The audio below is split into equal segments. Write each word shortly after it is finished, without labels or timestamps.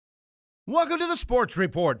Welcome to the Sports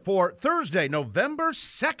Report for Thursday, November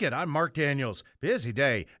 2nd. I'm Mark Daniels. Busy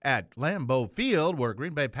day at Lambeau Field, where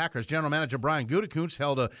Green Bay Packers general manager Brian Gutekunst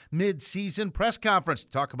held a mid-season press conference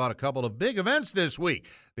to talk about a couple of big events this week,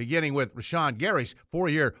 beginning with Rashan Gary's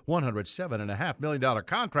 4-year, $107.5 million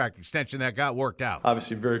contract extension that got worked out.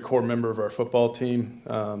 Obviously, a very core member of our football team,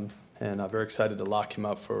 and I'm very excited to lock him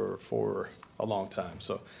up for a long time.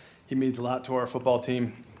 So he means a lot to our football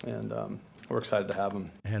team, and we're excited to have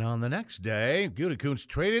him. And on the next day, Gutekunst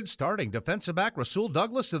traded starting defensive back Rasul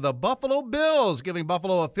Douglas to the Buffalo Bills, giving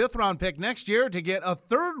Buffalo a 5th-round pick next year to get a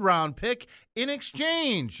 3rd-round pick in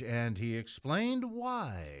exchange. And he explained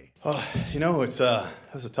why. That's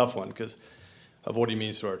a tough one because of what he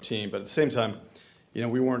means to our team. But at the same time,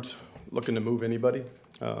 we weren't looking to move anybody.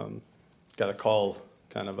 Got a call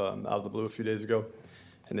kind of out of the blue a few days ago,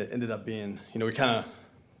 and it ended up being, we kind of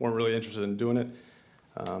weren't really interested in doing it.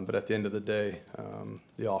 But at the end of the day,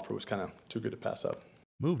 the offer was kind of too good to pass up.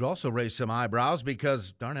 Move also raised some eyebrows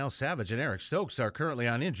because Darnell Savage and Eric Stokes are currently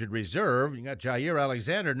on injured reserve. You got Jair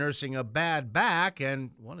Alexander nursing a bad back,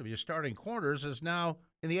 and one of your starting corners is now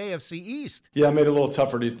in the AFC East. Yeah, it made it a little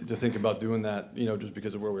tougher to think about doing that, just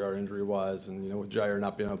because of where we are injury-wise, and, with Jair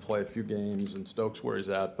not being able to play a few games and Stokes where he's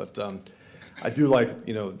at. But I do like,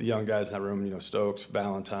 the young guys in that room, Stokes,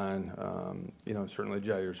 Valentine, certainly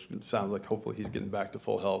Jair sounds like hopefully he's getting back to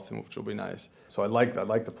full health, which will be nice. So I like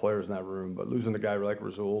the players in that room, but losing a guy like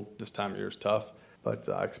Rasul this time of year is tough. But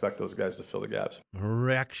I expect those guys to fill the gaps.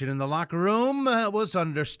 Reaction in the locker room was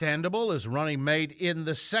understandable as running mate in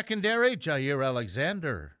the secondary, Jair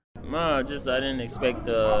Alexander. I didn't expect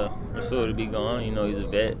Rasul to be gone. He's a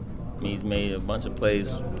vet. He's made a bunch of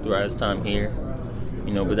plays throughout his time here.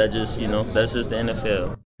 But that's just the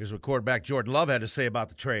NFL. Here's what quarterback Jordan Love had to say about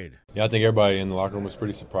the trade. Yeah, I think everybody in the locker room was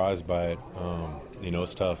pretty surprised by it.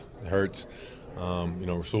 It's tough. It hurts.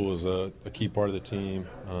 Rasul was a key part of the team,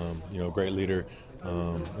 a great leader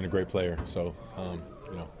and a great player. So,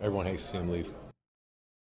 everyone hates to see him leave.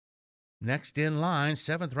 Next in line,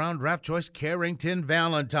 7th-round draft choice Carrington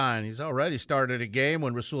Valentine. He's already started a game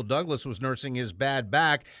when Rasul Douglas was nursing his bad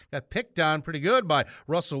back. Got picked on pretty good by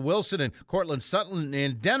Russell Wilson and Cortland Sutton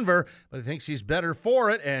in Denver, but he thinks he's better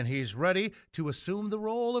for it, and he's ready to assume the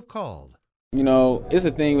role of called. It's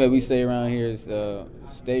a thing that we say around here is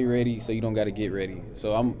stay ready so you don't got to get ready.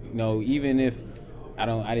 So I'm, even if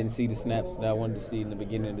I didn't see the snaps that I wanted to see in the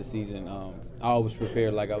beginning of the season, I always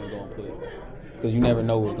prepared like I was going to play. Because you never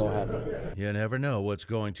know what's going to happen. You never know what's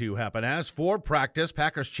going to happen. As for practice,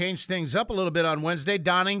 Packers changed things up a little bit on Wednesday,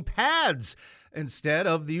 donning pads instead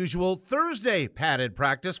of the usual Thursday padded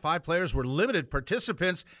practice. 5 players were limited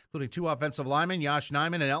participants, including 2 offensive linemen, Yosh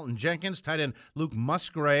Nijman and Elton Jenkins, tight end Luke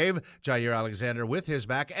Musgrave, Jair Alexander with his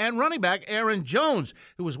back, and running back Aaron Jones,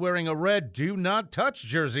 who was wearing a red Do Not Touch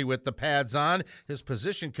jersey with the pads on. His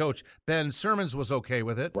position coach, Ben Sermons, was okay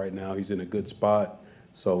with it. Right now he's in a good spot,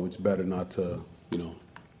 so it's better not to,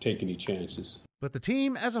 take any chances. But the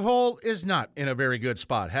team as a whole is not in a very good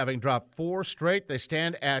spot. Having dropped 4 straight, they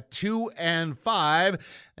stand at 2-5.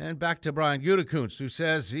 And back to Brian Gutekunst, who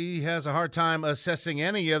says he has a hard time assessing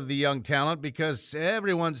any of the young talent because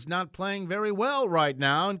everyone's not playing very well right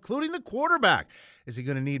now, including the quarterback. Is he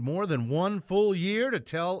going to need more than 1 full year to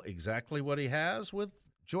tell exactly what he has with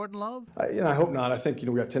Jordan Love? I hope not. I think,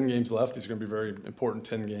 we got 10 games left. These are going to be very important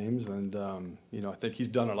 10 games. And, I think he's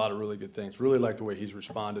done a lot of really good things. Really like the way he's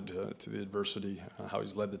responded to the adversity, how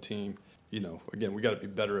he's led the team. Again, we got to be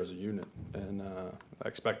better as a unit. And I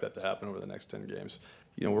expect that to happen over the next 10 games.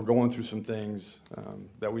 We're going through some things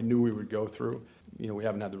that we knew we would go through. We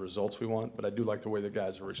haven't had the results we want, but I do like the way the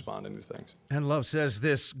guys are responding to things. And Love says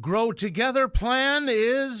this grow together plan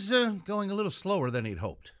is going a little slower than he'd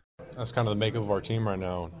hoped. That's kind of the makeup of our team right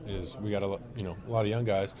now. Is we got a lot of young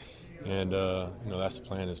guys, and that's the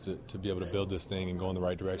plan is to be able to build this thing and go in the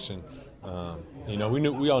right direction. We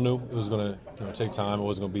all knew it was going to take time. It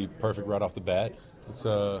wasn't going to be perfect right off the bat. It's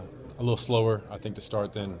a little slower, I think, to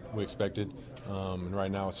start than we expected. And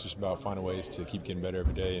right now, it's just about finding ways to keep getting better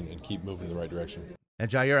every day and keep moving in the right direction. And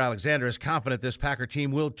Jair Alexander is confident this Packer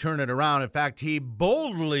team will turn it around. In fact, he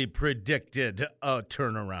boldly predicted a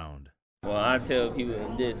turnaround. Well, I tell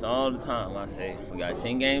people this all the time. I say, we got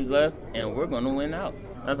 10 games left, and we're going to win out.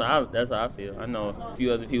 That's how I feel. I know a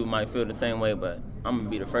few other people might feel the same way, but I'm going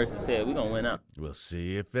to be the first to say it. We're going to win out. We'll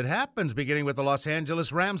see if it happens, beginning with the Los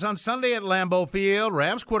Angeles Rams on Sunday at Lambeau Field.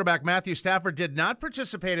 Rams quarterback Matthew Stafford did not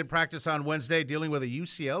participate in practice on Wednesday, dealing with a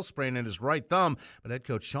UCL sprain in his right thumb, but head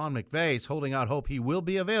coach Sean McVay is holding out hope he will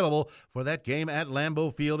be available for that game at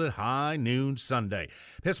Lambeau Field at high noon Sunday.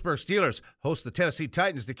 Pittsburgh Steelers host the Tennessee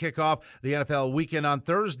Titans to kick off the NFL weekend on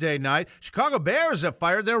Thursday night. Chicago Bears have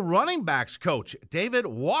fired their running backs coach, David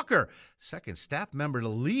Walker. Second staff member to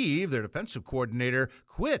leave. Their defensive coordinator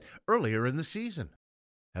quit earlier in the season.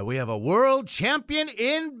 And we have a world champion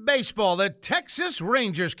in baseball. The Texas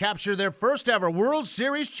Rangers capture their first ever World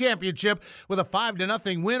Series championship with a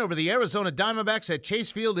 5-0 win over the Arizona Diamondbacks at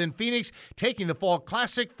Chase Field in Phoenix, taking the Fall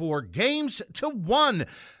Classic 4-1.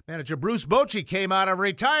 Manager Bruce Bochy came out of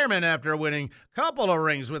retirement after winning a couple of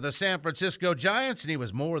rings with the San Francisco Giants, and he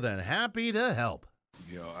was more than happy to help.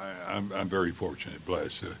 You know, I'm very fortunate,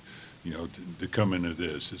 blessed, to come into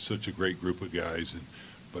this. It's such a great group of guys,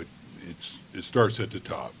 but it starts at the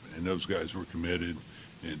top, and those guys were committed,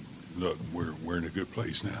 and look, we're in a good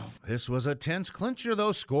place now. This was a tense clincher,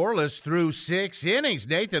 though, scoreless through 6 innings.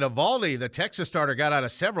 Nathan Eovaldi, the Texas starter, got out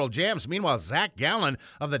of several jams. Meanwhile, Zach Gallen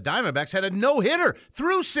of the Diamondbacks had a no-hitter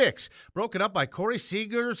through 6. Broken up by Corey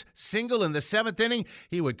Seager's single in the 7th inning.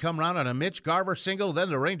 He would come round on a Mitch Garver single. Then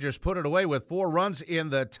the Rangers put it away with 4 runs in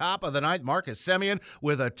the top of the 9th. Marcus Semien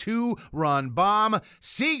with a 2-run bomb.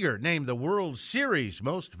 Seager named the World Series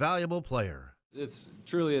Most Valuable Player. It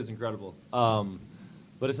truly is incredible.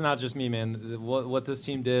 But it's not just me, man. What this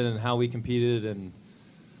team did and how we competed and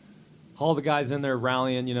all the guys in there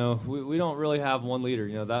rallying, we don't really have one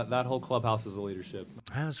leader. That whole clubhouse is a leadership.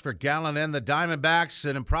 As for Gallen and the Diamondbacks,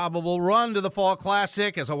 an improbable run to the Fall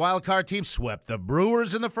Classic as a wild-card team swept the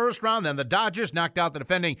Brewers in the first round. Then the Dodgers knocked out the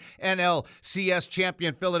defending NLCS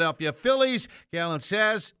champion Philadelphia Phillies. Gallen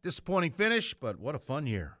says, disappointing finish, but what a fun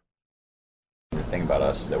year. The thing about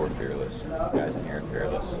us is that we're fearless. The guys in here are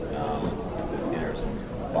fearless. There's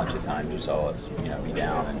a bunch of times you saw us, be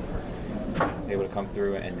down and able to come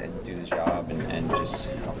through and do the job, and just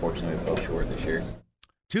unfortunately we fell short this year.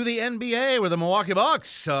 To the NBA, where the Milwaukee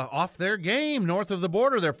Bucks off their game north of the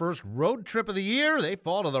border, their first road trip of the year. They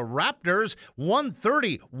fall to the Raptors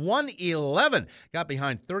 130-111. Got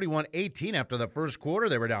behind 31-18 after the first quarter.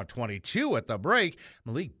 They were down 22 at the break.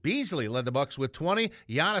 Malik Beasley led the Bucks with 20.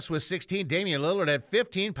 Giannis with 16. Damian Lillard had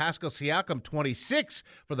 15. Pascal Siakam 26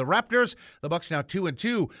 for the Raptors. The Bucks now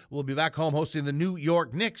 2-2. Will be back home hosting the New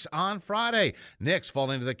York Knicks on Friday. Knicks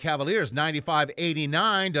falling to the Cavaliers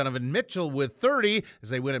 95-89. Donovan Mitchell with 30 as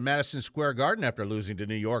they win at Madison Square Garden after losing to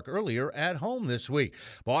New York earlier at home this week.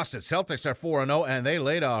 Boston Celtics are 4-0, and they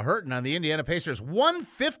laid a hurting on the Indiana Pacers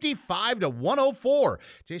 155-104.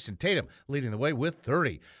 Jason Tatum leading the way with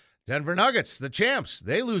 30. Denver Nuggets, the champs,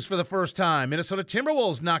 they lose for the first time. Minnesota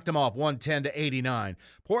Timberwolves knocked them off 110-89.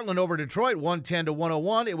 Portland over Detroit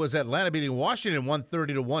 110-101. It was Atlanta beating Washington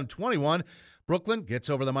 130-121. Brooklyn gets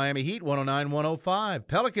over the Miami Heat 109-105.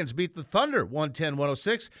 Pelicans beat the Thunder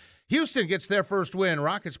 110-106. Houston gets their first win.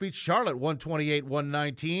 Rockets beat Charlotte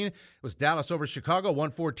 128-119. It was Dallas over Chicago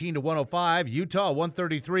 114-105. Utah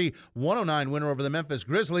 133-109 winner over the Memphis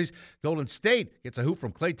Grizzlies. Golden State gets a hoop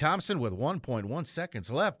from Klay Thompson with 1.1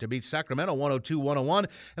 seconds left to beat Sacramento 102-101.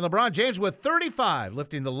 And LeBron James with 35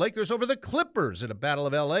 lifting the Lakers over the Clippers in a Battle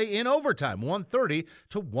of L.A. in overtime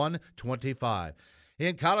 130-125.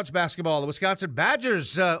 In college basketball, the Wisconsin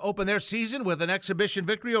Badgers open their season with an exhibition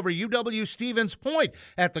victory over UW-Stevens Point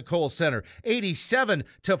at the Kohl Center,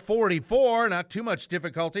 87-44. Not too much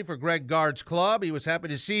difficulty for Greg Gard's club. He was happy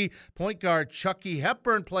to see point guard Chucky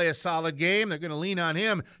Hepburn play a solid game. They're going to lean on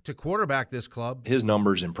him to quarterback this club. His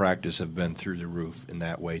numbers in practice have been through the roof in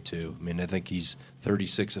that way, too. I mean, I think he's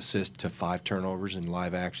 36 assists to 5 turnovers in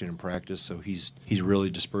live action in practice, so he's really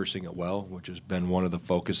dispersing it well, which has been one of the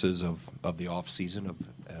focuses of the offseason of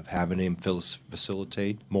having him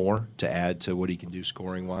facilitate more to add to what he can do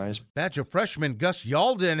scoring-wise. Badger freshman Gus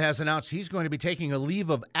Yalden has announced he's going to be taking a leave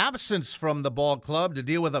of absence from the ball club to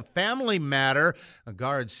deal with a family matter. A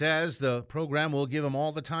guard says the program will give him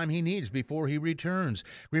all the time he needs before he returns.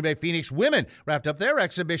 Green Bay Phoenix women wrapped up their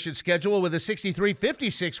exhibition schedule with a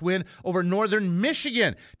 63-56 win over Northern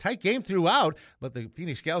Michigan. Tight game throughout, but the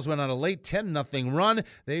Phoenix Gals went on a late 10-0 run.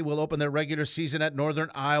 They will open their regular season at Northern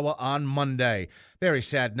Iowa on Monday. Very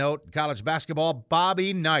sad note, college basketball,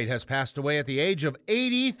 Bobby Knight has passed away at the age of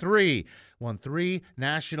 83. won 3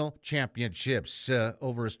 national championships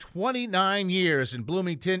over his 29 years in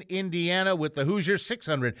Bloomington, Indiana, with the Hoosiers,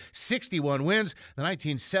 661 wins. The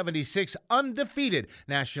 1976 undefeated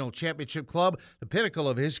national championship club, the pinnacle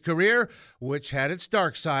of his career, which had its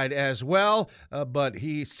dark side as well, but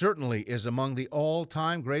he certainly is among the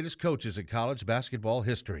all-time greatest coaches in college basketball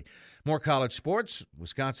history. More college sports.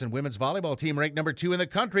 Wisconsin women's volleyball team ranked number 2 in the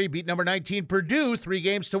country beat number 19 Purdue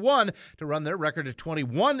 3-1 to run their record to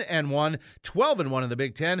 21-1, 12-1 in the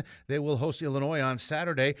Big Ten. They will host Illinois on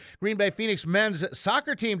Saturday. Green Bay Phoenix men's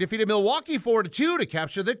soccer team defeated Milwaukee 4-2 to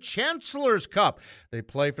capture the Chancellor's Cup. They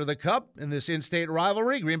play for the Cup in this in-state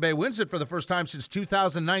rivalry. Green Bay wins it for the first time since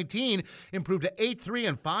 2019, improved to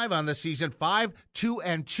 8-3-5 on the season,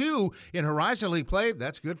 5-2-2 in Horizon League play.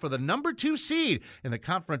 That's good for the number 2 seed in the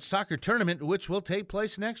conference soccer tournament, which will take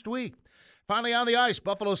place next week. Finally on the ice,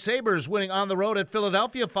 Buffalo Sabres winning on the road at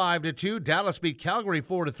Philadelphia 5-2. Dallas beat Calgary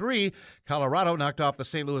 4-3. Colorado knocked off the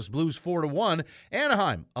St. Louis Blues 4-1.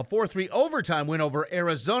 Anaheim, a 4-3 overtime win over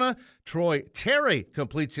Arizona. Troy Terry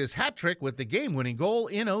completes his hat trick with the game-winning goal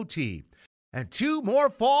in OT. And 2 more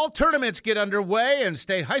fall tournaments get underway in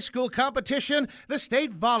state high school competition. The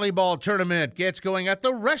state volleyball tournament gets going at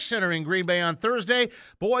the Resch Center in Green Bay on Thursday.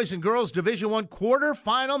 Boys and girls Division I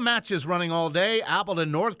quarterfinal matches running all day.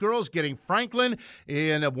 Appleton North girls getting Franklin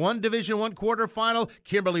in one Division I quarterfinal.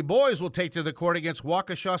 Kimberly boys will take to the court against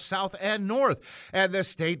Waukesha South and North. And the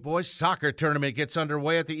state boys soccer tournament gets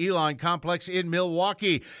underway at the Elon Complex in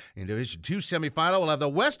Milwaukee. In Division II semifinal, we'll have the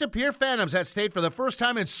West Appear Phantoms at state for the first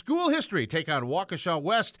time in school history, take on Waukesha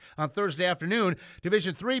West on Thursday afternoon.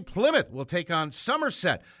 Division III Plymouth will take on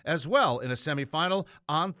Somerset as well in a semifinal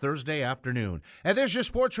on Thursday afternoon. And there's your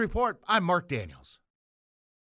sports report. I'm Mark Daniels.